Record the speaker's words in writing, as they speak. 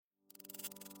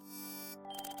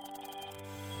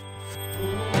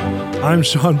I'm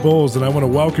Shawn Bolz, and I want to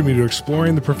welcome you to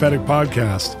Exploring the Prophetic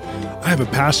podcast. I have a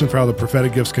passion for how the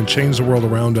prophetic gifts can change the world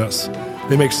around us.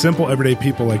 They make simple, everyday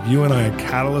people like you and I a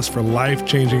catalyst for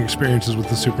life-changing experiences with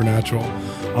the supernatural.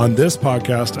 On this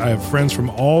podcast, I have friends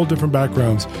from all different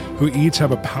backgrounds who each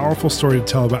have a powerful story to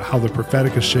tell about how the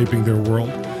prophetic is shaping their world.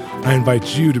 I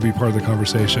invite you to be part of the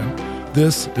conversation.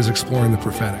 This is Exploring the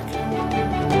Prophetic.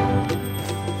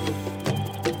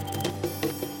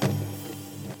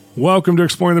 Welcome to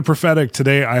Exploring the Prophetic.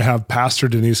 Today I have Pastor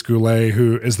Denise Goulet,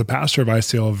 who is the pastor of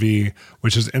ICLV,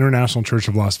 which is International Church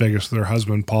of Las Vegas, with her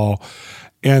husband, Paul.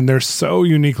 And they're so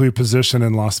uniquely positioned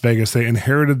in Las Vegas. They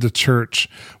inherited the church,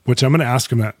 which I'm going to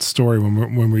ask them that story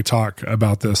when we talk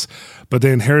about this. But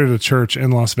they inherited a church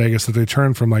in Las Vegas that they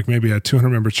turned from like maybe a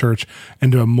 200-member church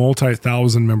into a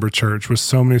multi-thousand-member church with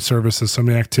so many services, so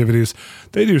many activities.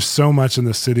 They do so much in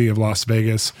the city of Las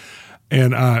Vegas.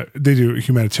 And they do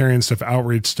humanitarian stuff,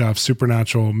 outreach stuff,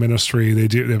 supernatural ministry.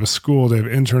 They have a school, they have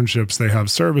internships, they have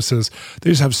services. They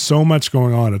just have so much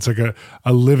going on. It's like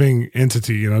a living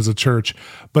entity, as a church.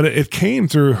 But it came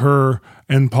through her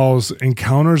and Paul's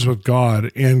encounters with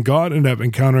God. And God ended up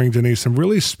encountering Denise and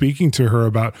really speaking to her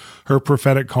about her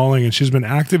prophetic calling. And she's been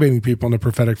activating people in the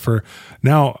prophetic for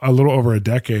now a little over a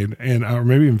decade, and or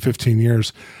maybe even 15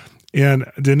 years.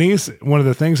 And Denise, one of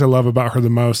the things I love about her the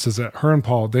most is that her and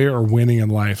Paul, they are winning in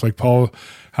life. Like Paul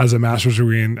has a master's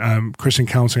degree in Christian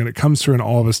counseling, and it comes through in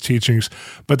all of his teachings.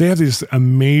 But they have these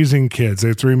amazing kids. They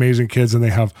have 3 amazing kids, and they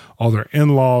have all their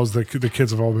in-laws. The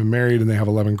kids have all been married, and they have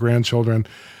 11 grandchildren.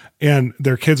 And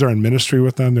their kids are in ministry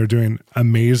with them. They're doing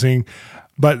amazing.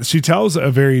 But she tells a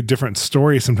very different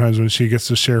story sometimes when she gets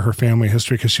to share her family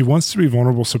history, because she wants to be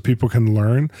vulnerable so people can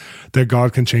learn that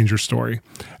God can change your story.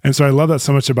 And so I love that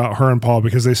so much about her and Paul,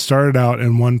 because they started out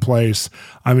in one place.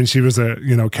 I mean, she was a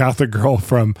Catholic girl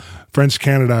from French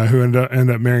Canada who ended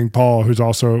up marrying Paul, who's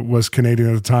also was Canadian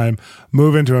at the time,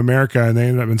 move into America, and they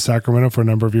ended up in Sacramento for a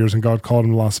number of years, and God called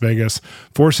them to Las Vegas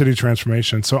for city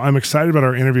transformation. So I'm excited about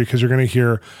our interview because you're going to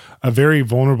hear a very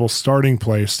vulnerable starting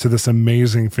place to this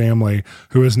amazing family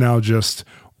who is now just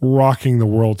rocking the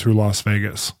world through Las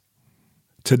Vegas.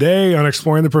 Today on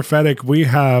Exploring the Prophetic, we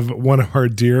have one of our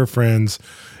dear friends.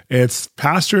 It's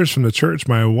pastors from the church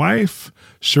my wife,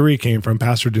 Cherie, came from,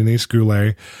 Pastor Denise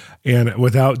Goulet. And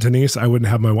without Denise, I wouldn't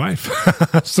have my wife.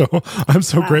 So I'm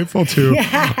so grateful to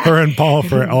her and Paul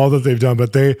for all that they've done.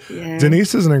 But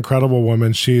Denise is an incredible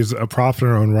woman. She's a prophet in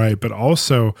her own right, but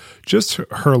also just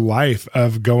her life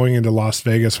of going into Las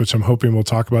Vegas, which I'm hoping we'll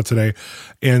talk about today,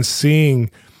 and seeing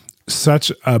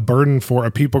such a burden for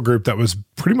a people group that was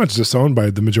pretty much disowned by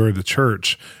the majority of the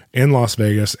church in Las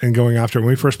Vegas, and going after it. When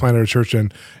we first planted a church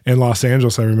in Los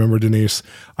Angeles, I remember, Denise,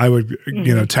 I would,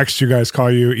 text you guys, call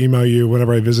you, email you,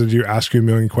 whenever I visited you, ask you a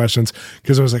million questions,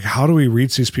 because I was like, how do we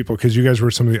reach these people? Because you guys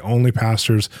were some of the only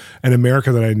pastors in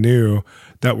America that I knew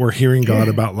that were hearing God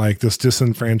about like this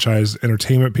disenfranchised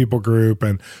entertainment people group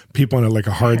and people in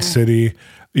a hard city.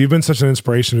 You've been such an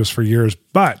inspiration to us for years,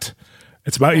 but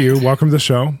it's about you. Welcome to the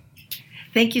show.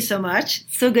 Thank you so much.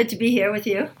 So good to be here with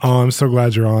you. Oh, I'm so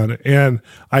glad you're on. And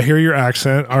I hear your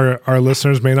accent. Our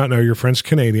listeners may not know you're French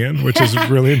Canadian, which is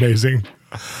really amazing.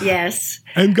 Yes.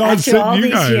 And God sent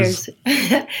you guys.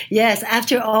 Yes.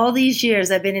 After all these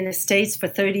years, I've been in the States for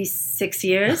 36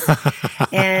 years,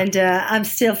 and I'm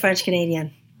still French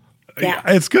Canadian. Yeah.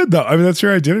 It's good though. I mean, that's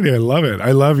your identity. I love it.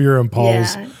 I love your and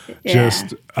Paul's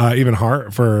just even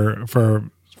heart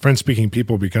for French-speaking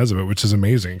people because of it, which is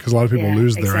amazing, because a lot of people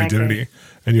lose their identity,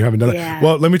 and you haven't done it.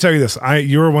 Well, let me tell you this.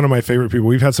 You're one of my favorite people.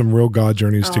 We've had some real God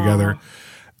journeys together,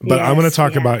 but I'm going to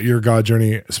talk about your God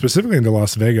journey specifically into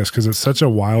Las Vegas, because it's such a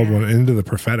wild one, into the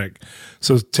prophetic.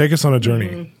 So take us on a journey.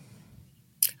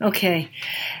 Mm-hmm. Okay.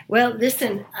 Well,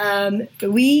 listen,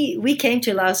 we came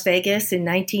to Las Vegas in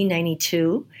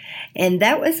 1992, and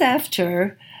that was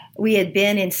after we had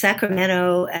been in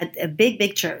Sacramento at a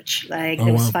big church.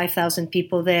 There was 5,000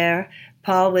 people there.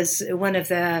 Paul was one of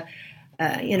the,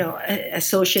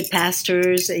 associate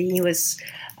pastors. He was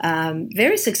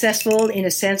very successful in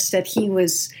a sense that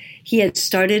he had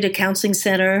started a counseling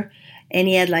center, and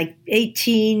he had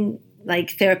 18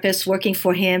 therapists working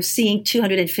for him, seeing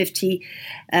 250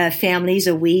 families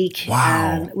a week.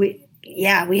 Wow.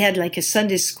 We had a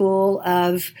Sunday school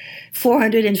of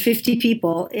 450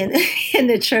 people in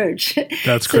the church.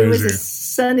 That's so crazy. It was a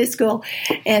Sunday school.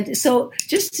 And so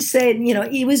just to say,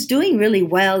 he was doing really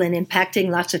well and impacting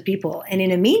lots of people. And in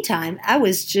the meantime, I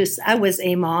was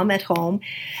a mom at home,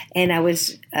 and I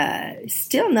was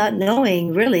still not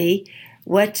knowing really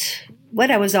what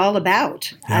I was all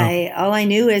about. Yeah. All I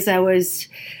knew is I was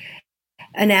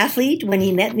an athlete when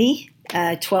he met me.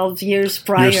 12 years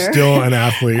prior. You're still an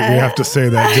athlete. We have to say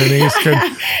that. Denise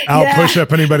can out-push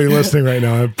up anybody listening right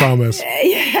now, I promise.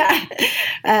 Yeah.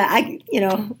 I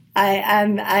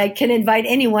can invite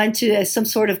anyone to some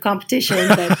sort of competition,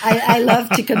 but I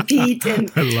love to compete.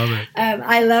 And I love it.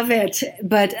 I love it.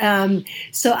 But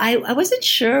so I wasn't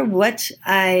sure what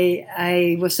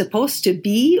I was supposed to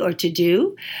be or to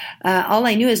do. All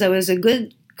I knew is I was a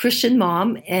good Christian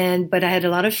mom, but I had a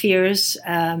lot of fears.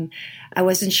 I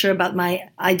wasn't sure about my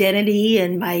identity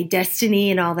and my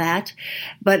destiny and all that.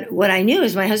 But what I knew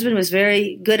is my husband was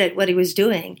very good at what he was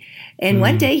doing. And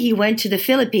one day he went to the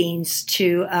Philippines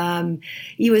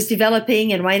he was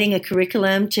developing and writing a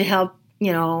curriculum to help,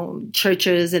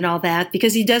 churches and all that,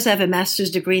 because he does have a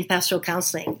master's degree in pastoral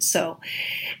counseling. So,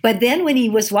 but then when he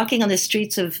was walking on the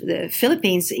streets of the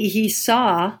Philippines, he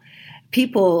saw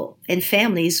people and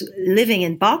families living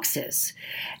in boxes.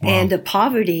 Wow. And the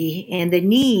poverty and the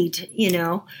need,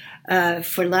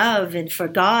 for love and for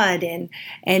God. And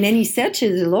then he said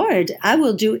to the Lord, I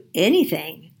will do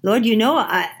anything. Lord,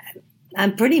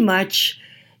 I'm pretty much,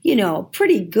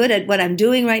 pretty good at what I'm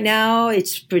doing right now.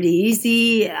 It's pretty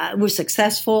easy. We're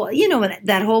successful.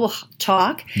 That whole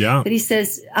talk. Yeah. But he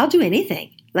says, I'll do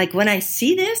anything. Like when I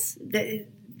see this, the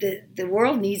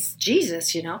world needs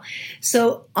Jesus,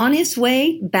 So on his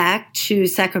way back to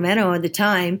Sacramento at the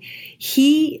time,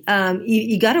 he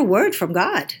got a word from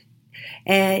God.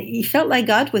 And he felt like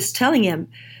God was telling him,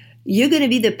 you're going to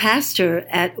be the pastor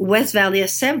at West Valley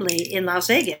Assembly in Las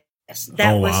Vegas.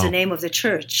 That was the name of the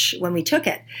church when we took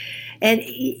it. And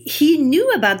he knew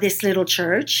about this little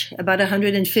church, about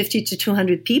 150 to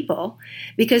 200 people,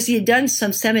 because he had done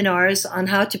some seminars on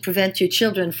how to prevent your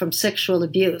children from sexual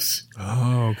abuse.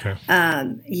 Oh, okay.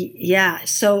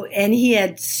 So, and he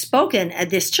had spoken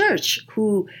at this church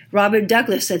who Robert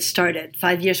Douglas had started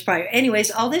 5 years prior.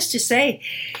 Anyways, all this to say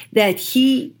that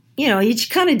he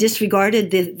kind of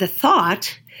disregarded the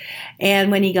thought.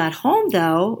 And when he got home,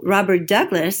 though, Robert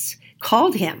Douglas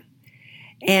called him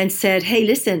and said, hey,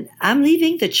 listen, I'm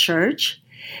leaving the church.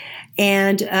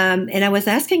 And I was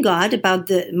asking God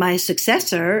about my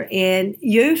successor, and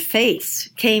your face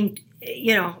came,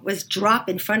 was dropped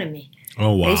in front of me.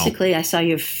 Oh, wow. Basically, I saw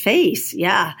your face,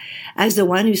 as the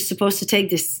one who's supposed to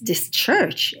take this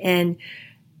church. And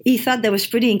he thought that was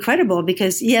pretty incredible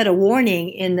because he had a warning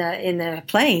in the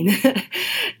plane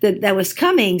that was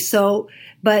coming. So,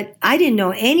 but I didn't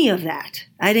know any of that.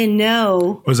 I didn't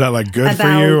know. Was that like good for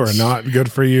you or not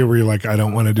good for you? Were you like, I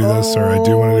don't want to do this or I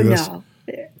do want to do this?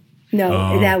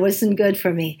 No, that wasn't good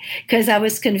for me because I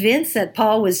was convinced that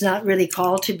Paul was not really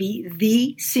called to be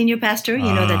the senior pastor,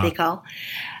 that they call.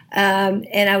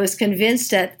 And I was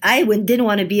convinced that I didn't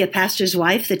want to be a pastor's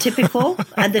wife, the typical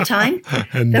at the time.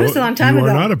 And that was a long time ago.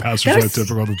 You are not a pastor's wife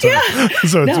typical at the time. Yeah.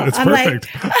 So it's perfect.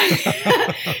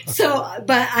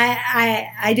 But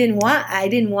I didn't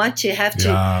want to have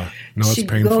to, it's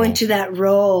go into that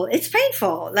role. It's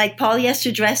painful. Like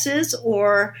polyester dresses,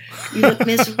 or you look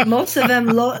most of them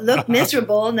look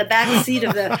miserable in the back seat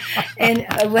of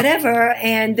whatever.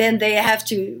 And then they have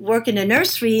to work in a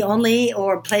nursery only,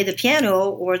 or play the piano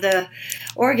or the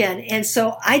organ. And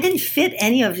so I didn't fit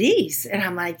any of these. And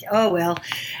I'm like, oh, well.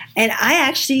 And I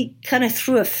actually kind of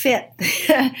threw a fit.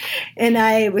 And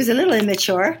I was a little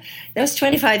immature. That was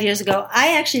 25 years ago.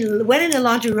 I actually went in the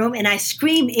laundry room and I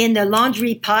screamed in the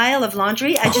laundry pile of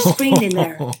laundry. I just screamed in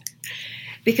there.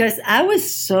 Because I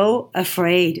was so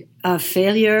afraid of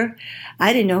failure.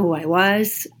 I didn't know who I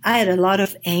was. I had a lot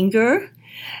of anger.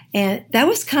 And that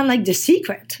was kind of like the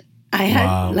secret. I had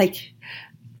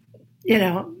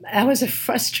I was a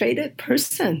frustrated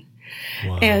person.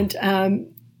 Wow. And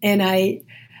I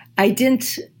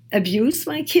didn't abuse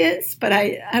my kids, but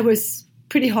I was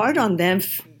pretty hard on them,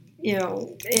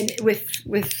 with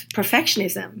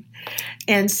perfectionism.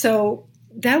 And so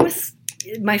that was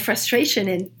my frustration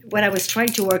and what I was trying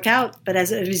to work out. But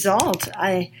as a result,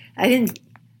 I didn't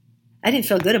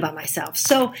feel good about myself.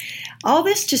 So all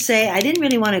this to say, I didn't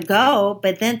really want to go.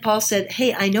 But then Paul said,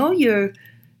 hey, I know you're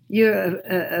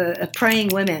a praying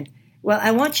woman. Well,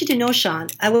 I want you to know, Shawn,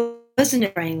 I wasn't a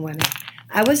praying woman.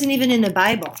 I wasn't even in the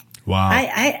Bible. Wow.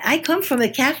 I come from a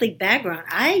Catholic background.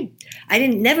 I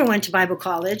never went to Bible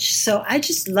college, so I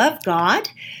just love God,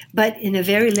 but in a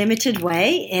very limited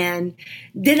way, and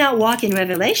did not walk in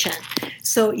revelation.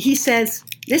 So he says,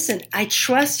 listen, I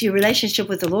trust your relationship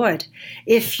with the Lord.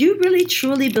 If you really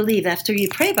truly believe after you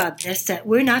pray about this that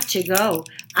we're not to go,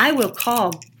 I will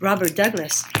call Robert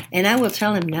Douglas and I will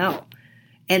tell him no.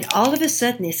 And all of a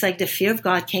sudden, it's like the fear of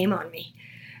God came on me.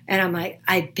 And I'm like,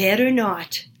 I better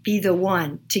not be the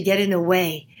one to get in the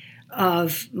way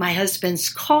of my husband's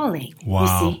calling. Wow.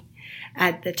 You see?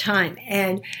 at the time.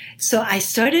 And so I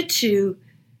started to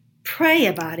pray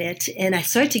about it, and I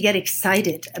started to get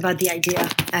excited about the idea,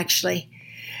 actually.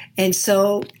 And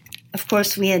so, of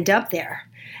course, we end up there.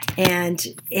 And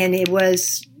it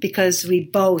was because we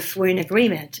both were in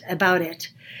agreement about it.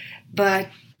 But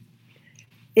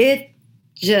it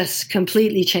just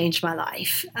completely changed my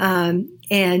life. And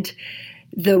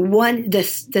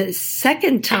the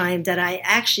second time that I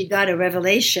actually got a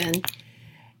revelation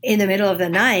in the middle of the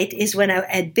night is when I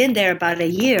had been there about a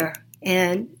year.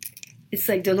 And it's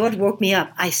like the Lord woke me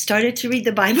up. I started to read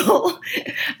the Bible.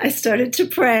 I started to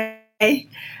pray.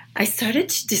 I started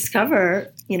to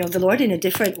discover, the Lord in a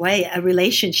different way, a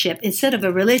relationship instead of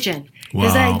a religion.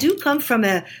 Because I do come from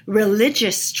a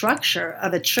religious structure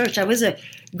of a church. I was a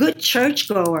good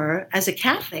churchgoer as a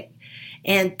Catholic.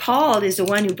 And Paul is the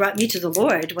one who brought me to the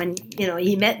Lord when,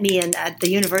 he met me at the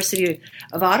University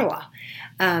of Ottawa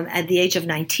at the age of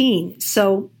 19.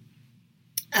 So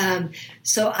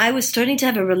I was starting to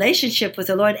have a relationship with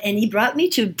the Lord, and he brought me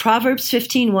to Proverbs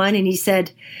 15:1, and he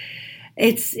said,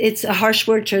 It's a harsh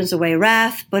word turns away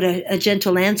wrath, but a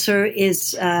gentle answer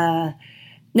is a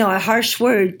harsh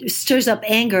word stirs up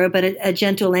anger, but a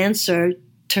gentle answer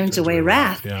turns away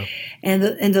wrath. Yeah.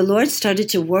 And the Lord started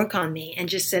to work on me and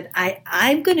just said,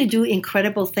 I'm going to do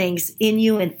incredible things in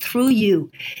you and through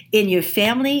you, in your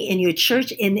family, in your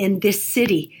church, in this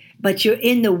city. But you're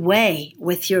in the way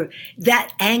with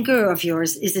that anger of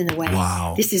yours is in the way.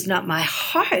 Wow. This is not my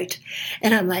heart.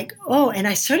 And I'm like, and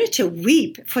I started to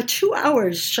weep for 2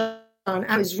 hours, Shawn.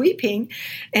 I was weeping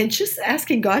and just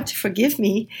asking God to forgive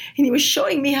me. And he was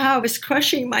showing me how I was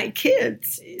crushing my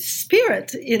kids'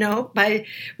 spirit,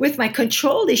 with my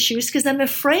control issues, because I'm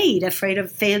afraid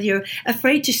of failure,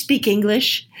 afraid to speak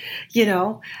English,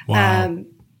 Wow.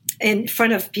 In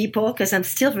front of people, because I'm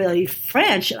still really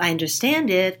French. I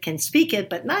understand it, can speak it,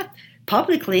 but not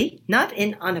publicly, not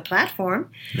on a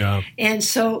platform. Yeah. And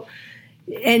so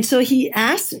he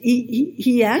asked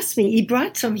me, he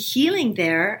brought some healing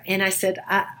there, and I said,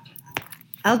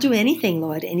 I'll do anything,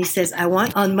 Lord. And he says, I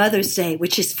want on Mother's Day,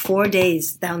 which is 4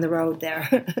 days down the road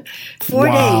there. 4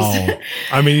 days.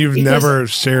 I mean, you've never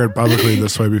shared publicly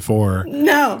this way before.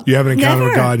 No. You have an encounter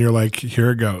with God, and you're like,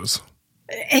 here it goes.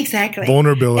 Exactly.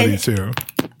 Vulnerability too.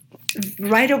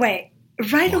 Right away.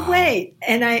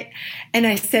 And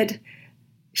I said,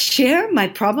 share my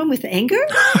problem with anger?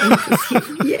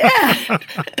 Yeah.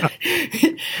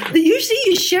 Usually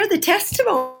you share the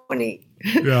testimony.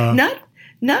 Yeah.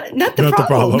 Not the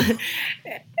problem.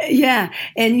 Yeah.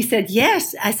 And he said,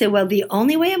 yes. I said, well, the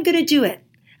only way I'm going to do it,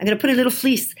 I'm going to put a little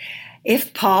fleece.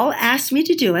 If Paul asked me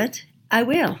to do it, I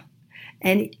will.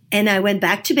 And I went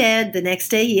back to bed. The next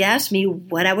day he asked me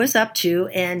what I was up to,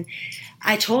 and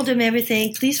I told him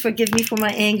everything. Please forgive me for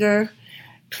my anger.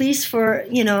 Please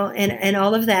and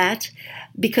all of that,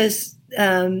 because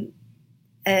and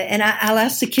I'll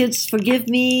ask the kids forgive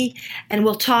me, and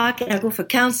we'll talk, and I'll go for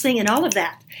counseling and all of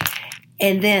that.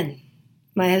 And then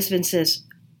my husband says,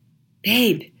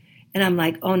 babe, and I'm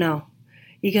like, oh no.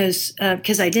 He goes,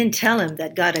 because I didn't tell him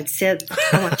that God had said,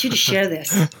 I want you to share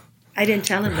this. I didn't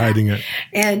tell him hiding that.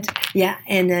 It.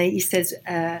 And he says,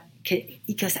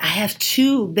 because I have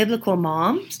 2 biblical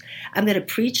moms. I'm going to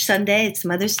preach Sunday. It's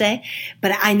Mother's Day.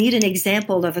 But I need an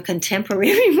example of a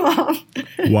contemporary mom.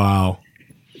 Wow.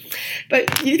 But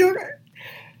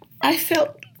I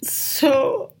felt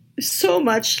so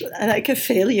much like a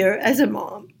failure as a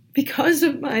mom because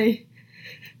of my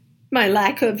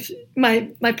lack of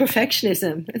my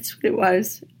perfectionism. That's what it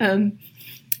was.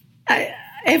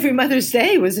 Every Mother's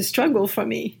Day was a struggle for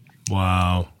me.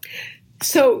 Wow.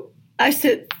 So I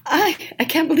said, I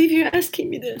can't believe you're asking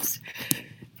me this.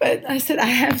 But I said, I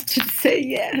have to say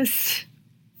yes.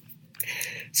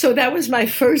 So that was my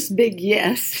first big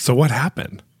yes. So what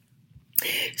happened?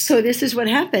 So this is what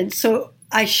happened. So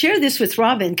I share this with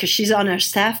Robin because she's on our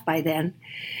staff by then.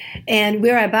 And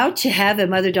we're about to have a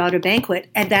mother-daughter banquet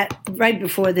at that right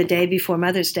before the day before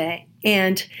Mother's Day.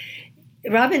 And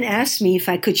Robin asked me if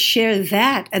I could share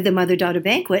that at the mother-daughter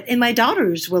banquet, and my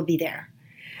daughters will be there.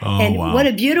 Oh, and wow. What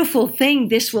a beautiful thing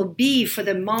this will be for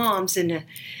the moms. And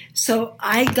so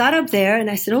I got up there and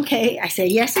I said, okay. I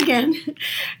said yes again.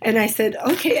 And I said,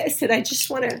 okay. I said, I just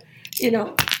want to,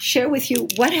 share with you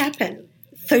what happened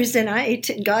Thursday night.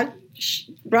 And God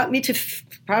brought me to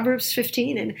Proverbs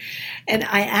 15. And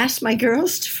I asked my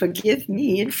girls to forgive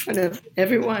me in front of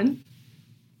everyone.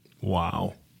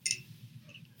 Wow.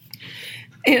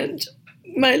 And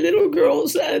my little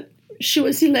girls, she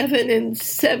was 11 and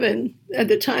 7 at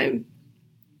the time.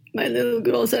 My little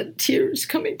girls had tears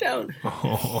coming down.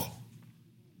 Oh.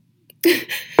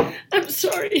 I'm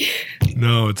sorry.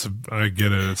 No, I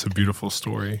get it. It's a beautiful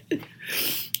story.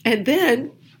 And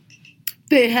then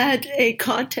they had a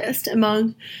contest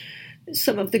among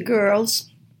some of the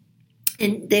girls,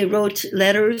 and they wrote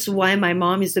letters why my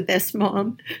mom is the best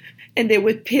mom, and they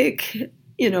would pick,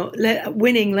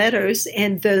 winning letters,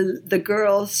 and the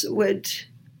girls would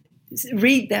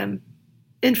read them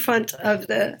in front of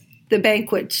the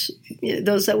banquet,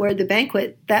 those that were at the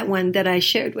banquet, that one that I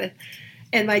shared with.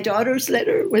 And my daughter's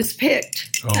letter was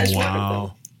picked as one of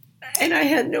them. And I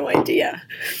had no idea.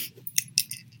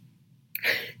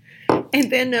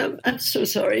 And then I'm so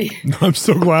sorry. I'm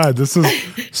so glad. This is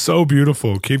so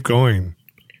beautiful. Keep going.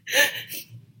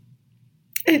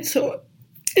 And so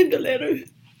in the letter,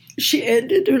 she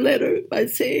ended her letter by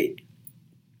saying,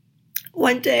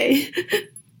 one day,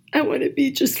 I want to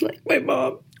be just like my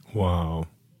mom. Wow.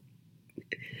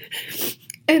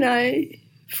 And I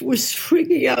was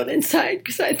freaking out inside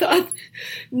because I thought,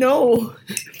 no,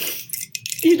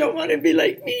 you don't want to be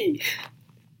like me.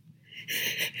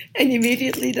 And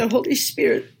immediately the Holy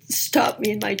Spirit stopped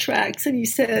me in my tracks and he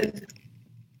said,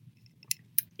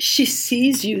 she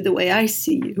sees you the way I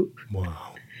see you.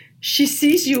 Wow. She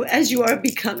sees you as you are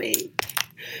becoming.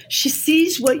 She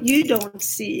sees what you don't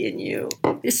see in you.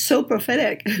 It's so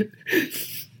prophetic.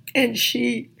 And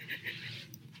she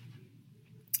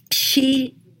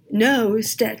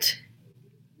knows that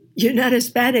you're not as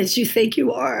bad as you think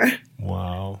you are.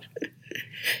 Wow.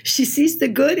 She sees the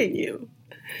good in you.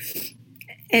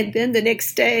 And then the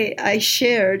next day I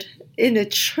shared in a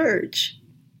church.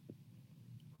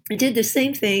 I did the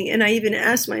same thing, and I even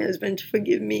asked my husband to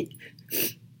forgive me.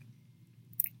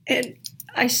 And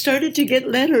I started to get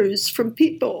letters from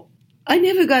people. I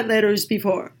never got letters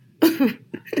before.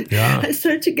 Yeah. I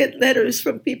started to get letters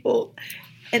from people,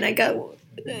 and I got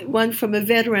one from a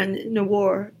veteran in the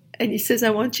war, and he says, I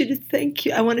want to thank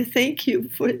you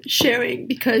for sharing,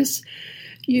 because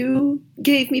you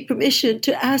gave me permission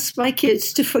to ask my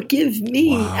kids to forgive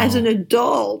me. Wow. as an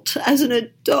adult,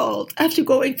 after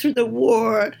going through the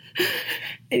war.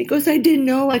 And he goes, I didn't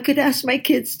know I could ask my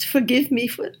kids to forgive me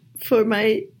for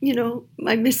my,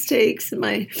 my mistakes and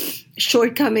my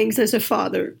shortcomings as a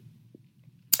father.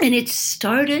 And it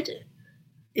started,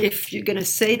 if you're going to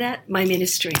say that, my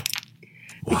ministry.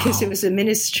 Wow. Because it was a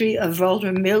ministry of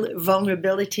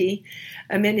vulnerability,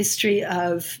 a ministry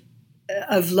of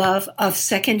love, of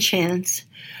second chance,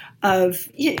 of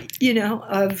knowing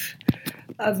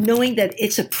that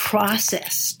it's a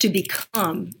process to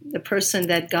become the person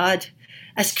that God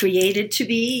has created to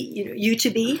be, you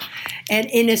to be. And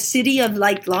in a city of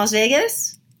like Las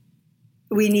Vegas,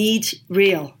 we need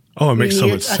real. Oh, it makes so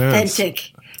much sense.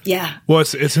 Authentic. Yeah. Well,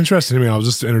 it's interesting to me. I'll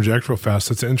just interject real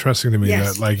fast. It's interesting to me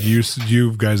Yes. that like you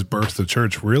guys birthed the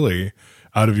church really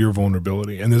out of your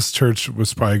vulnerability. And this church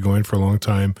was probably going for a long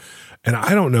time. And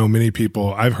I don't know many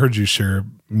people, I've heard you share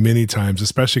many times,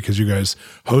 especially because you guys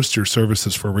host your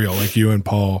services for real. Like you and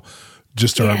Paul,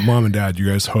 just our mom and dad, you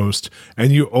guys host,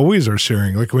 and you always are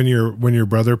sharing. Like when your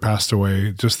brother passed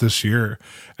away just this year,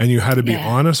 and you had to be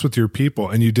honest with your people,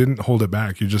 and you didn't hold it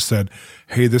back. You just said,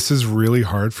 hey, this is really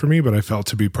hard for me, but I felt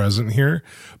to be present here,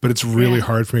 but it's really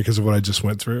hard for me because of what I just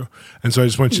went through. And so I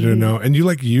just want you to know, and you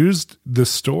like used the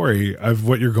story of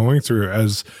what you're going through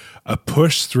as a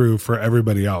push through for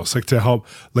everybody else, like to help,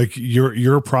 like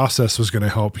your process was going to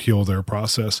help heal their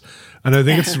process. And I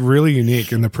think it's really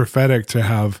unique in the prophetic to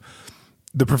have.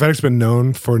 The prophetic's been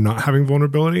known for not having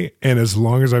vulnerability. And as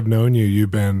long as I've known you,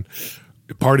 you've been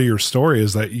part of your story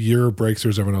is that your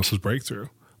breakthrough is everyone else's breakthrough,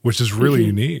 which is really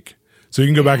unique. So you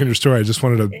can go back in your story. I just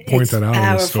wanted to point that out in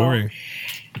the story.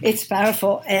 It's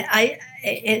powerful.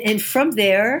 And from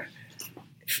there,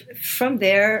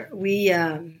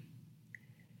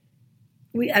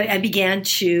 I began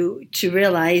to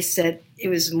realize that it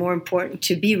was more important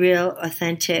to be real,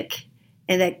 authentic,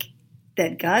 and that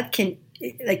God can,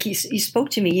 like he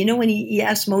spoke to me, when he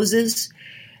asked Moses,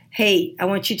 hey, I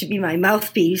want you to be my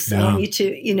mouthpiece. I want you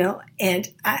to,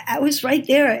 and I was right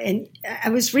there, and I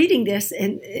was reading this,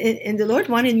 and the Lord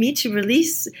wanted me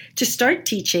to start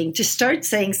teaching, to start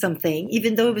saying something,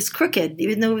 even though it was crooked,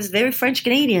 even though it was very French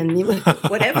Canadian,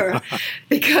 whatever,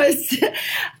 because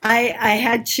I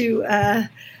had to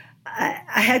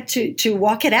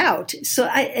walk it out. So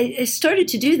I started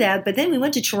to do that, but then we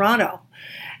went to Toronto,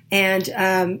 and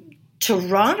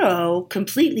Toronto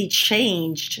completely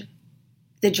changed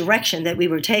the direction that we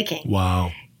were taking.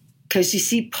 Wow. Because you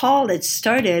see, Paul had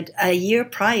started a year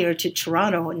prior to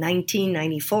Toronto,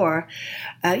 1994.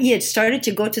 He had started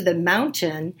to go to the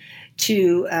mountain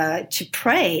to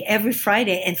pray every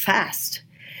Friday and fast.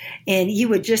 And he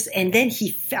would and then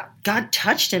he felt, God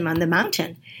touched him on the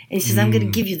mountain. And he says, I'm going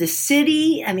to give you the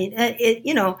city. I mean,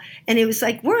 and it was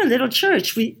like, we're a little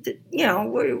church. We're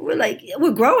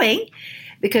growing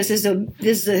because there's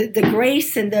the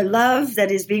grace and the love that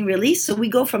is being released. So we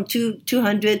go from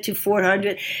 200 to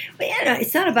 400. But,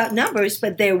 it's not about numbers,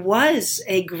 but there was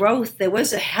a growth. There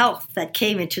was a health that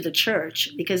came into the church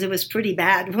because it was pretty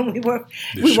bad when we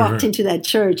walked into that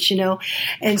church,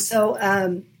 And so,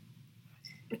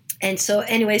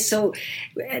 anyway, so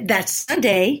that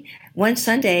Sunday, one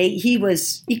Sunday, he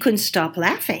couldn't stop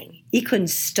laughing. He couldn't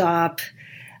stop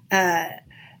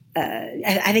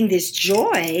having this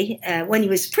joy when he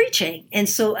was preaching. And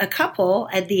so a couple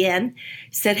at the end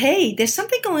said, hey, there's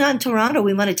something going on in Toronto.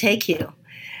 We want to take you.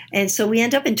 And so we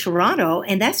end up in Toronto,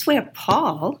 and that's where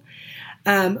Paul,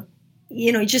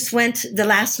 he just went the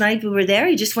last night we were there.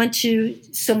 He just went to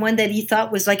someone that he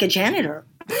thought was like a janitor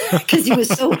because he was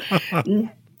so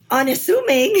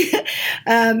unassuming,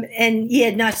 and he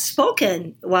had not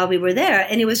spoken while we were there,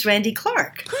 and it was Randy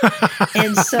Clark.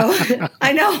 And so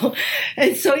I know.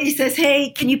 And so he says, hey,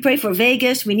 can you pray for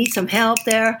Vegas? We need some help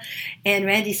there. And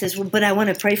Randy says, well, but I want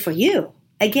to pray for you.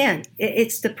 Again,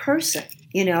 it's the person,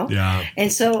 Yeah.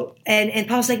 And so, and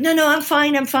Paul's like, no, I'm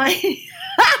fine.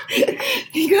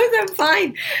 He goes, I'm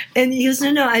fine. And he goes,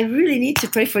 no, I really need to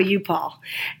pray for you, Paul.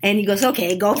 And he goes,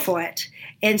 okay, go for it.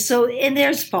 And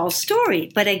there's Paul's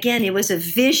story. But again, it was a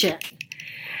vision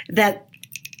that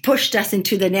pushed us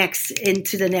into the next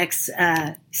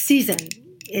season,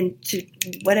 into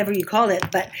whatever you call it.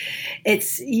 But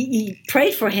he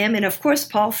prayed for him. And of course,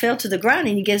 Paul fell to the ground,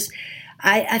 and he goes,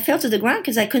 I fell to the ground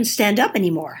because I couldn't stand up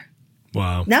anymore.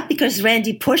 Wow. Not because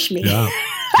Randy pushed me. Yeah.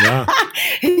 Yeah.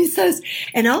 And he says,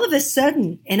 and all of a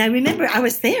sudden, and I remember I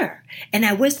was there, and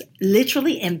I was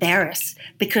literally embarrassed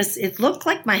because it looked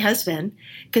like my husband.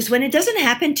 Because when it doesn't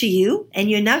happen to you and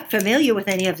you're not familiar with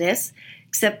any of this,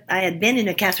 except I had been in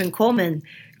a Catherine Coleman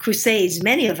crusades,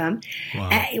 many of them.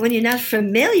 Wow. When you're not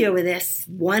familiar with this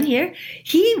one here,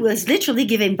 he was literally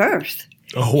giving birth.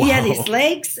 Oh, wow. He had his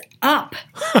legs up.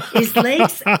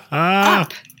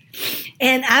 Up.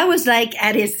 And I was like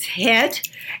at his head,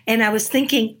 and I was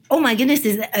thinking, oh my goodness,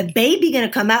 is a baby going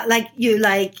to come out? Like,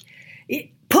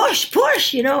 push,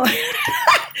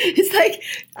 It's like,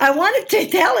 I wanted to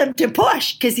tell him to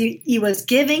push because he was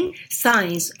giving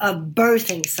signs of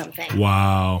birthing something.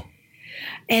 Wow.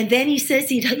 And then he says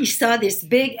he saw this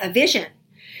big vision.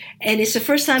 And it's the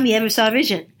first time he ever saw a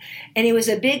vision. And it was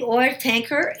a big oil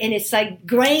tanker, and it's like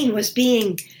grain was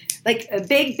being, like a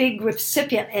big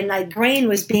recipient, and like grain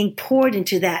was being poured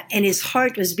into that. And his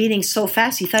heart was beating so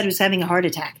fast, he thought he was having a heart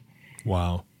attack.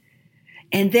 Wow.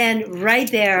 And then right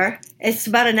there, it's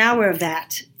about an hour of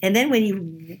that. And then when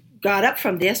he got up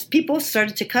from this, people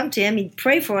started to come to him. He'd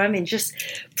pray for him and just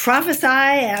prophesy.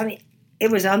 I mean,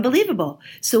 it was unbelievable.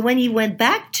 So when he went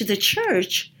back to the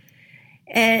church,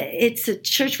 it's a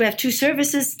church, we have 2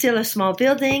 services, still a small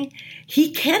building.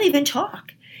 He can't even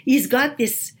talk. He's got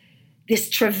this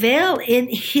travail in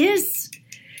the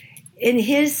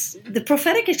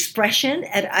prophetic expression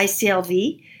at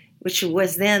ICLV, which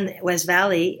was then West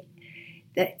Valley,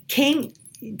 that came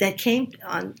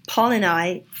on Paul and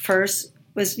I first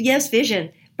was, yes,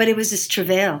 vision, but it was this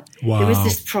travail. Wow. There was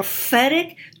this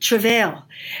prophetic travail.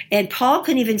 And Paul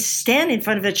couldn't even stand in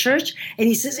front of a church, and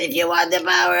he says, if you want the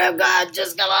power of God,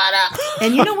 just come on up.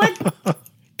 And you know what?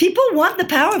 People want the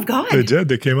power of God. They did.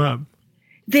 They came up.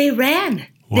 They ran.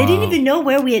 Wow. They didn't even know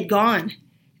where we had gone.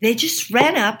 They just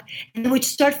ran up, and they would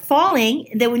start falling,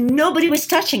 and nobody was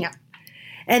touching them.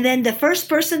 And then the first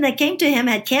person that came to him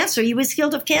had cancer. He was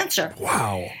healed of cancer.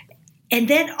 Wow. And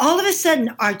then all of a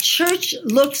sudden, our church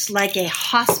looks like a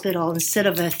hospital instead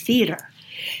of a theater.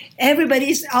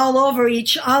 Everybody's all over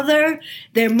each other.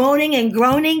 They're moaning and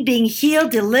groaning, being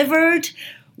healed, delivered,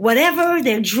 whatever.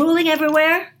 They're drooling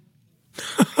everywhere.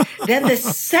 Then the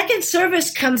second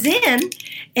service comes in,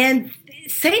 and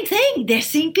same thing. They're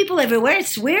seeing people everywhere.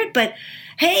 It's weird, but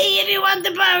hey, if you want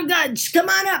the power of God, just come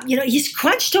on up. He's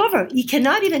crunched over. He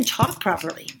cannot even talk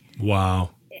properly.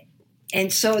 Wow.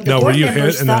 And so the now, board were you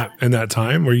members hit in that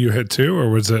time? Were you hit too,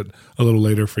 or was it a little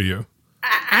later for you?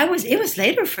 It was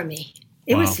later for me.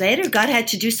 It Wow. was later. God had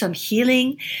to do some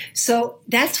healing. So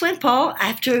that's when Paul,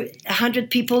 after 100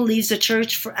 people leaves the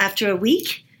church after a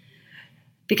week,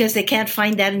 because they can't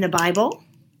find that in the Bible.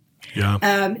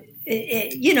 Yeah.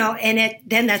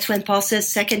 Then that's when Paul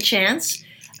says, second chance.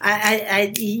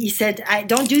 He said,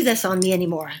 don't do this on me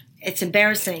anymore. It's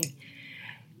embarrassing.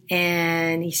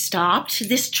 And he stopped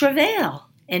this travail,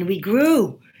 and we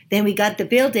grew. Then we got the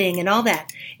building and all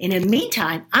that. In the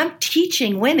meantime, I'm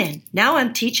teaching women. Now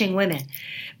I'm teaching women.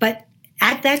 But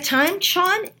at that time,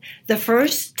 Shawn, the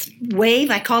first wave,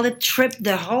 I call it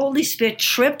the Holy Spirit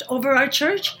tripped over our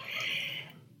church.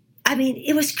 I mean,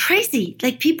 it was crazy.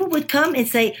 Like people would come and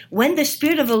say, when the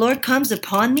Spirit of the Lord comes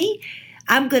upon me,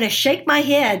 I'm going to shake my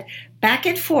head back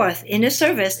and forth in a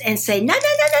service and say, no, no,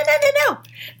 no, no, no, no, no.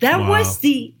 That was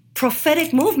the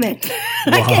prophetic movement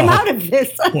that came out of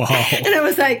this. Wow. And I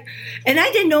was like, and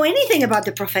I didn't know anything about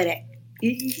the prophetic,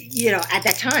 at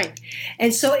that time.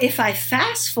 And so if I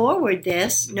fast forward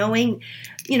this, knowing,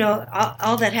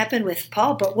 all that happened with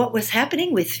Paul, but what was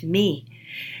happening with me,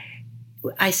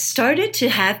 I started to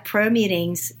have prayer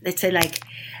meetings, let's say like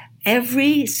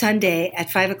every Sunday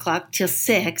at 5 o'clock till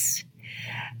 6,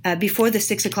 before the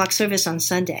 6 o'clock service on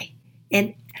Sunday.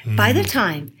 And by the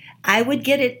time I would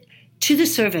get it to the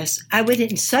service, I would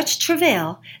in such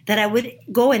travail that I would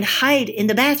go and hide in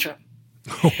the bathroom.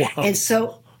 Wow.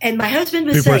 And my husband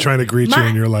would say, people are trying to greet you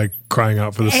and you're like crying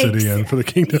out for the city and for the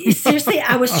kingdom. Seriously,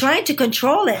 I was trying to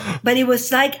control it, but it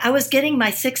was like I was getting my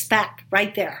six pack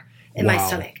right there in my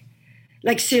stomach.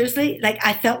 Like seriously, like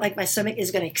I felt like my stomach is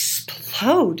going to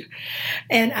explode.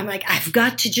 And I'm like, I've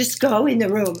got to just go in the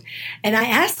room. And I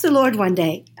asked the Lord one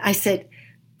day, I said,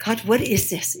 God, what is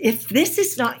this? If this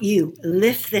is not you,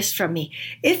 lift this from me.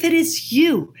 If it is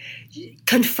you,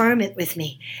 confirm it with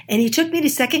me. And he took me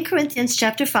to 2 Corinthians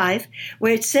chapter 5,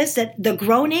 where it says that the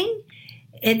groaning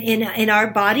in our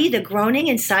body, the groaning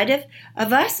inside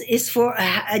of us is for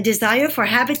a desire for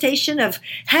habitation of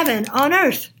heaven on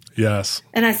earth. Yes.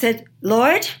 And I said,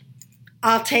 Lord,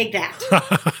 I'll take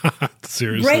that.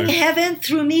 Seriously. Bring heaven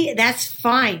through me. That's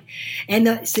fine.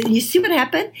 And so you see what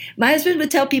happened? My husband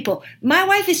would tell people, my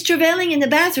wife is travailing in the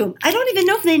bathroom. I don't even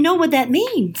know if they know what that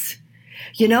means.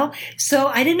 So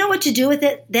I didn't know what to do with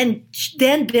it.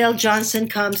 Then Bill Johnson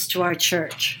comes to our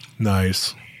church.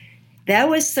 Nice. That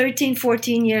was 13,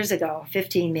 14 years ago,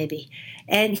 15 maybe.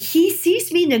 And he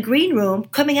sees me in the green room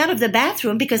coming out of the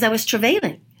bathroom because I was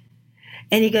travailing.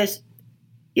 And he goes,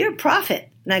 you're a prophet.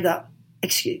 And I go,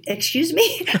 excuse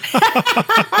me?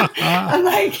 I'm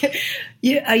like,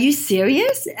 are you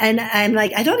serious? And I'm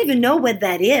like, I don't even know what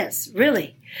that is,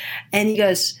 really. And he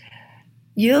goes,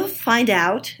 you'll find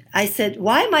out. I said,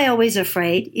 why am I always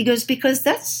afraid? He goes, because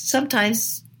that's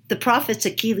sometimes the prophet's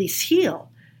Achilles' heel.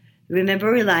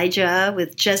 Remember Elijah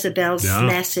with Jezebel's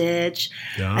message?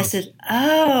 Yeah. I said,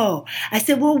 oh. I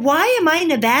said, well, why am I in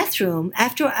the bathroom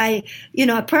after a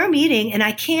prayer meeting and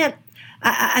I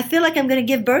feel like I'm going to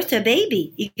give birth to a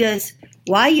baby. He goes,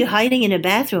 why are you hiding in a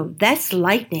bathroom? That's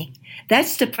lightning.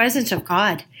 That's the presence of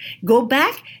God. Go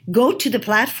back, go to the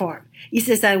platform. He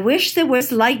says, I wish there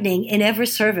was lightning in every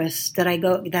service that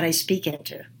I speak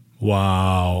into.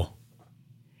 Wow.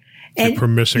 And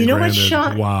permission granted. What,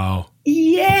 Shawn? Wow.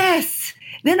 Yes.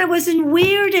 Then I wasn't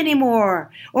weird anymore.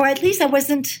 Or at least I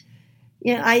wasn't,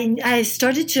 I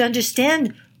started to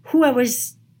understand what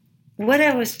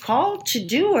I was called to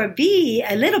do or be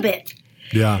a little bit.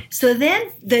 Yeah. So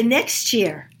then the next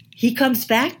year, he comes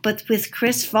back, but with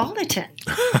Chris Volatin.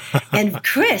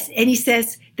 And he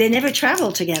says, they never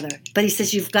traveled together, but he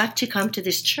says, you've got to come to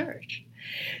this church.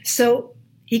 So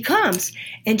he comes,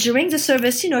 and during the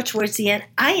service, towards the end,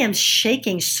 I am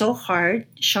shaking so hard,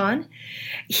 Shawn.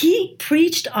 He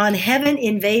preached on heaven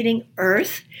invading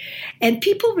earth, and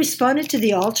people responded to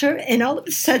the altar, and all of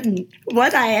a sudden,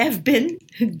 what I have been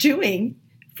doing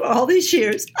for all these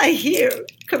years, I hear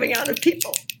coming out of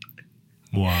people.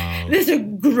 Wow. There's a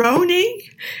groaning,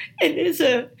 and there's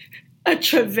a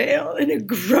travail, and a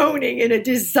groaning, and a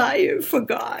desire for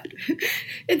God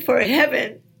and for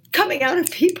heaven coming out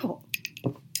of people.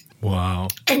 Wow.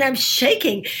 And I'm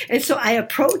shaking. And so I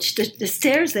approached the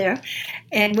stairs there,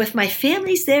 and with my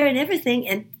family's there and everything,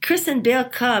 and Chris and Bill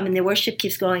come, and the worship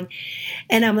keeps going.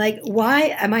 And I'm like,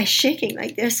 why am I shaking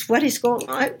like this? What is going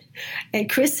on? And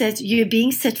Chris says, you're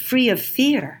being set free of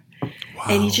fear. Wow.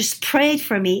 And he just prayed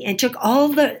for me and took all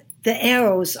the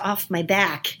arrows off my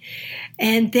back.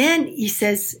 And then he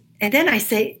says, and then I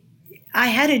say, I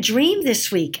had a dream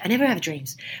this week. I never have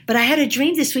dreams, but I had a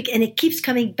dream this week, and it keeps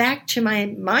coming back to my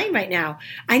mind right now.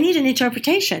 I need an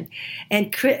interpretation.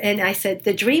 And I said,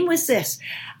 the dream was this.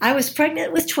 I was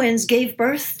pregnant with twins, gave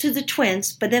birth to the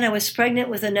twins, but then I was pregnant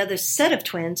with another set of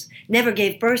twins, never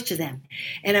gave birth to them.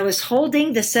 And I was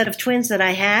holding the set of twins that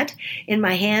I had in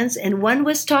my hands, and one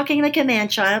was talking like a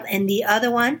man-child, and the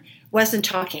other one wasn't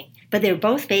talking, but they were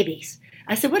both babies.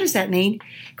 I said, what does that mean?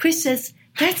 Chris says,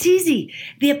 that's easy.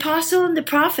 The apostle and the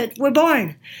prophet were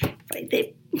born.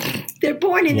 They're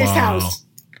born in this house.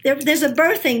 There's a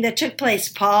birthing that took place.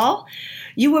 Paul,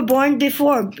 you were born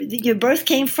before. Your birth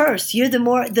came first. You're the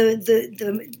more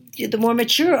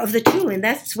mature of the two, and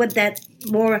that's what that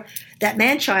more that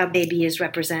man-child baby is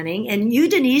representing. And you,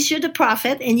 Denise, you're the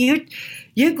prophet, and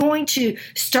you're going to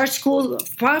start school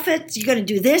of prophets. You're going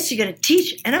to do this. You're going to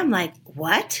teach. And I'm like,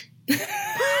 what?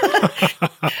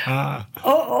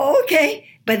 Oh, okay.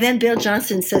 But then Bill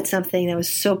Johnson said something that was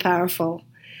so powerful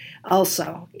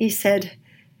also. He said,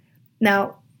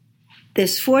 now,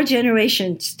 there's 4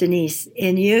 generations, Denise,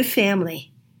 in your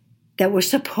family that were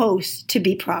supposed to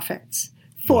be prophets.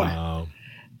 4. Wow.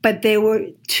 But they were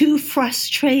too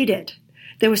frustrated.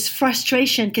 There was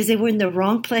frustration because they were in the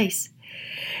wrong place.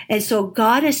 And so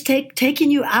God has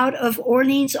taken you out of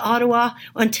Orleans, Ottawa,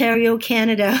 Ontario,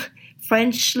 Canada,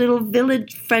 French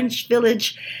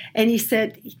village. And he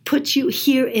said, put you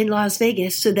here in Las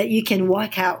Vegas so that you can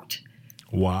walk out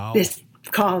this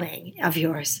calling of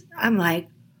yours. I'm like,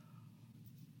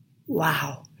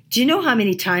 wow. Do you know how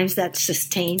many times that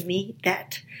sustained me,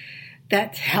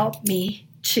 that helped me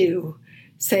to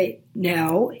say,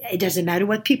 no, it doesn't matter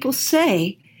what people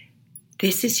say.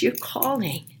 This is your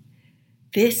calling.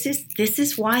 This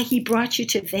is why he brought you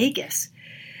to Vegas.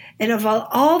 And of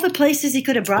all the places he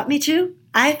could have brought me to,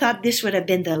 I thought this would have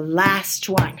been the last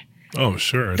one. Oh,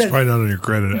 sure. It's probably not on your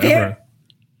credit ever.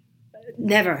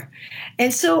 Never.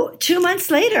 And so 2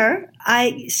 months later,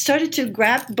 I started to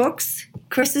grab books,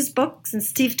 Chris's books and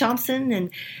Steve Thompson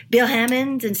and Bill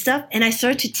Hammond and stuff, and I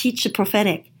started to teach the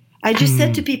prophetic. I just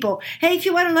said to people, hey, if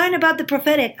you want to learn about the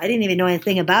prophetic, I didn't even know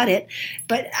anything about it,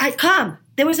 but I come.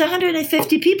 There was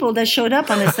 150 people that showed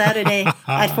up on a Saturday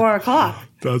at 4 o'clock.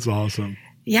 That's awesome.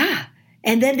 Yeah.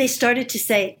 And then they started to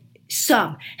say,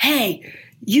 hey,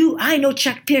 I know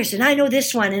Chuck Pierce, and I know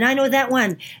this one, and I know that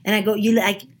one. And I go, you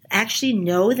actually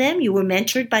know them? You were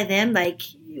mentored by them, like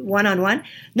one-on-one?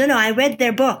 No, I read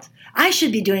their book. I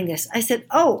should be doing this. I said,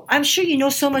 oh, I'm sure you know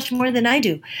so much more than I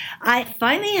do. I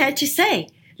finally had to say,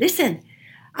 listen,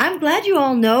 I'm glad you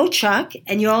all know Chuck,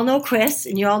 and you all know Chris,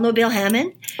 and you all know Bill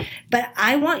Hammond, but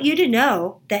I want you to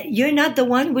know that you're not the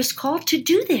one who was called to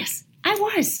do this. I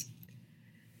was.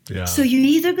 Yeah. So you're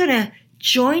either going to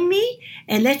join me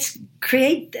and let's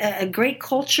create a great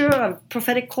culture, a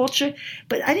prophetic culture.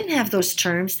 But I didn't have those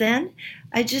terms then.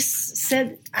 I just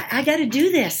said, I got to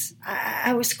do this.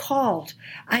 I was called.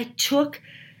 I took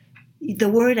the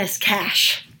word as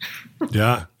cash.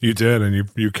 Yeah, you did, and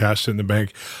you cashed it in the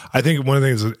bank. I think one of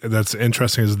the things that's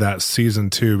interesting is that season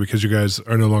 2, because you guys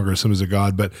are no longer Assemblies of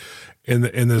God, but in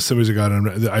the Assemblies of God,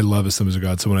 and I love Assemblies of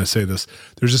God, so when I say this,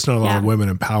 there's just not a lot of women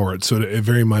empowered, so it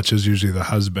very much is usually the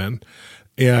husband.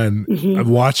 And I'm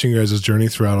watching you guys' journey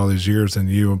throughout all these years, and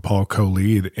you and Paul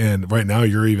co-lead, and right now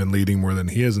you're even leading more than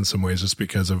he is in some ways, just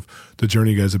because of the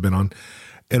journey you guys have been on.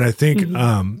 And I think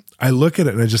I look at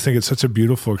it and I just think it's such a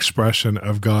beautiful expression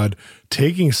of God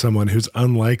taking someone who's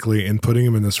unlikely and putting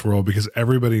him in this role, because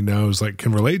everybody knows, like,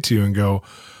 can relate to you and go,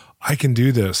 I can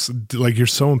do this. Like, you're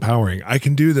so empowering. I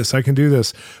can do this. I can do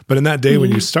this. But in that day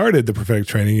when you started the prophetic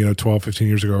training, 12, 15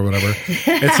 years ago or whatever,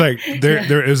 it's like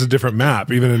there is a different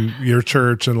map, even in your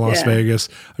church in Las Vegas.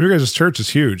 Your guys' church is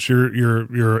huge.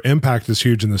 Your impact is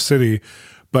huge in the city.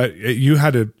 But you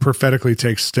had to prophetically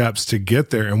take steps to get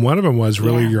there. And one of them was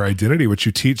really your identity, which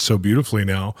you teach so beautifully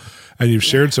now, and you've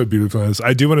shared so beautifully.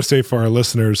 I do want to say for our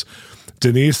listeners,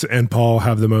 Denise and Paul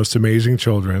have the most amazing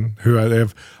children who they're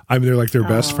like their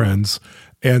best friends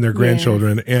and their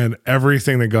grandchildren. And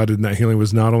everything that God did in that healing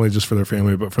was not only just for their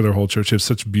family, but for their whole church. They have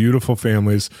such beautiful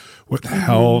families with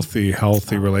healthy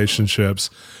relationships.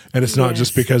 And it's not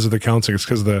just because of the counseling, it's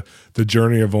because of the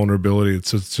journey of vulnerability.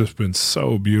 It's just been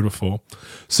so beautiful.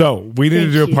 So we need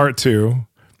to do a part 2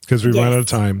 because we've run out of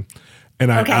time.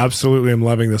 And I absolutely am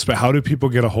loving this. But how do people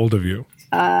get a hold of you?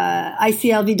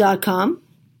 ICLV.com.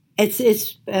 It's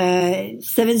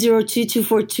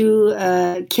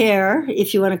 702-242-CARE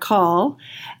if you want to call.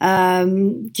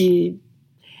 You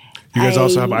guys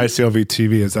also have ICLV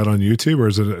TV. Is that on YouTube or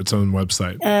is it its own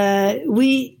website?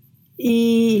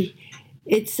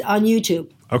 It's on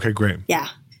YouTube. Okay, great. Yeah,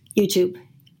 YouTube.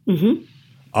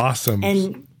 Awesome.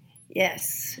 And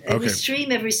yes, we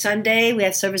stream every Sunday. We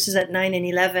have services at 9 and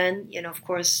 11, of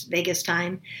course, Vegas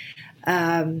time,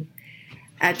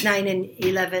 at 9 and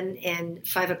 11 and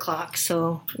 5 o'clock.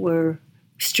 So we're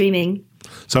streaming.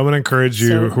 So I'm going to encourage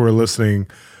you who are listening,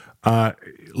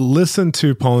 listen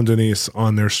to Paul and Denise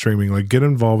on their streaming. Like, get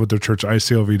involved with their church,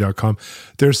 ICLV.com.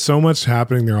 There's so much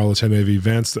happening there all the time. They have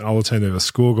events all the time. They have a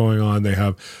school going on. They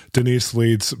have Denise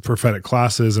leads prophetic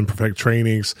classes and prophetic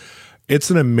trainings. It's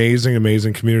an amazing,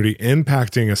 amazing community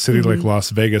impacting a city like Las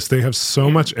Vegas. They have so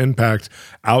much impact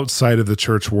outside of the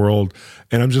church world.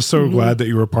 And I'm just so glad that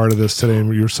you were part of this today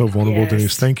and you're so vulnerable,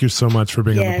 Denise. Thank you so much for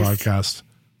being on the podcast.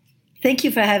 Thank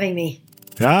you for having me.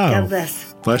 Yeah. God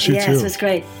bless. Bless you too. Yes, it was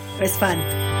great. It was fun.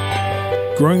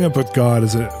 Growing Up with God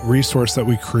is a resource that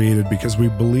we created because we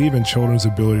believe in children's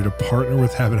ability to partner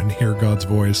with heaven and hear God's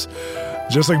voice.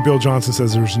 Just like Bill Johnson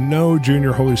says, there's no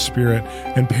junior Holy Spirit.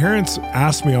 And parents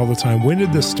ask me all the time, when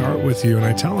did this start with you? And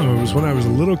I tell them it was when I was a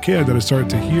little kid that I started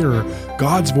to hear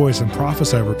God's voice and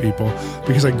prophesy over people,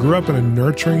 because I grew up in a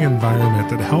nurturing environment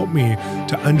that helped me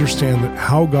to understand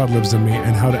how God lives in me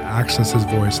and how to access his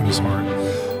voice in his heart.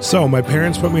 So my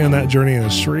parents put me on that journey, and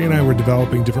as Sheree and I were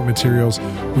developing different materials,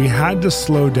 we had to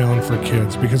slow down for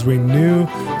kids because we knew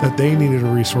that they needed a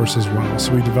resource as well.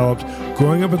 So we developed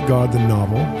Growing Up with God, the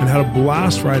novel, and had a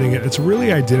blast writing it. It's a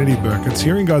really identity book. It's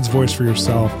hearing God's voice for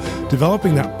yourself,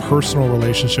 developing that personal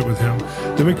relationship with him.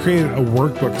 Then we created a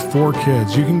workbook for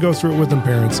kids. You can go through it with them,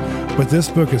 parents, but this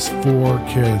book is for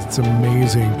kids. It's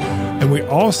amazing. And we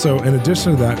also, in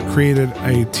addition to that, created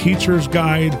a teacher's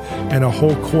guide and a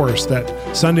whole course that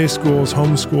Sunday schools,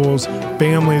 homeschools,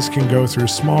 families can go through,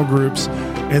 small groups.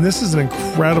 And this is an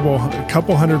incredible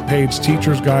couple 100-page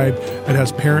teacher's guide. It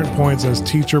has parent points, it has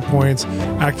teacher points,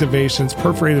 activations,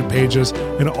 perforated pages,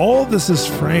 and all of this is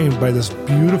framed by this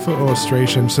beautiful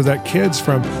illustration so that kids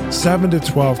from 7 to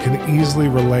 12 can easily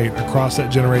relate across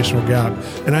that generational gap.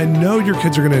 And I know your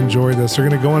kids are going to enjoy this. They're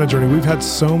going to go on a journey. We've had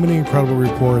so many incredible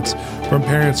reports from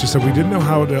parents who said we didn't know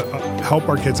how to help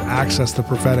our kids access the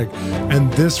prophetic,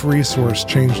 and this resource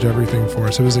changed everything for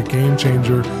us. It was a game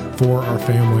changer for our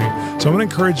family. So I'm going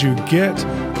to encourage you, get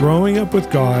Growing Up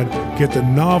with God, get the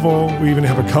novel. We even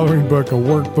have a coloring book, a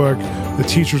workbook, the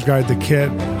teacher's guide, the kit.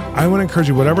 I want to encourage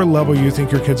you, whatever level you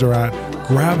think your kids are at,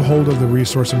 grab hold of the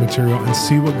resource and material and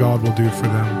see what God will do for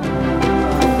them.